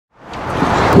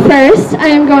First, I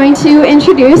am going to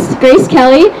introduce Grace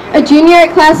Kelly, a junior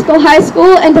at Classical High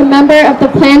School and a member of the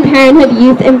Planned Parenthood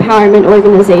Youth Empowerment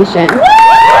Organization.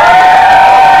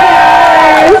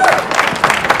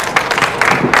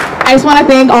 I just want to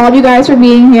thank all of you guys for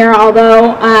being here,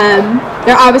 although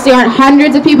there obviously aren't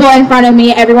hundreds of people in front of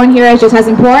me. Everyone here is just as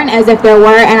important as if there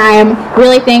were, and I am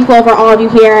really thankful for all of you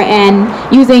here and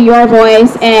using your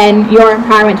voice and your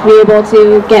empowerment to be able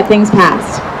to get things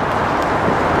passed.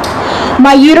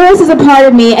 My uterus is a part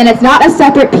of me, and it's not a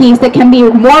separate piece that can be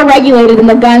more regulated than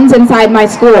the guns inside my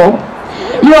school.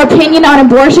 Your opinion on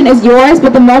abortion is yours,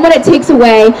 but the moment it takes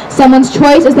away someone's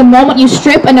choice is the moment you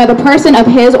strip another person of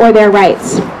his or their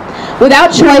rights. Without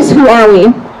choice, who are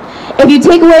we? If you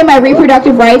take away my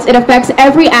reproductive rights, it affects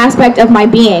every aspect of my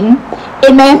being.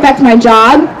 It may affect my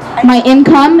job, my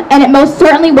income, and it most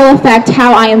certainly will affect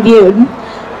how I am viewed.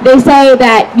 They say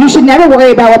that you should never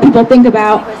worry about what people think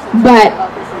about, but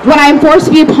when I am forced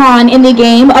to be a pawn in the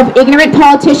game of ignorant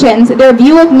politicians, their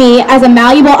view of me as a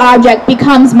malleable object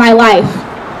becomes my life.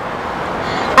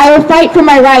 I will fight for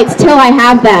my rights till I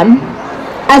have them.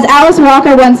 As Alice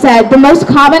Walker once said, the most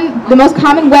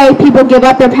common way people give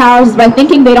up their powers is by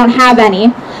thinking they don't have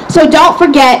any. So don't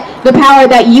forget the power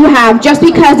that you have. Just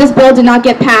because this bill did not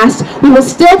get passed, we will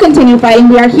still continue fighting.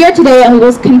 We are here today and we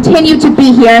will continue to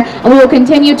be here, and we will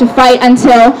continue to fight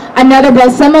until another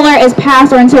bill similar is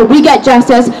passed or until we get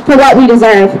justice for what we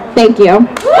deserve. Thank you.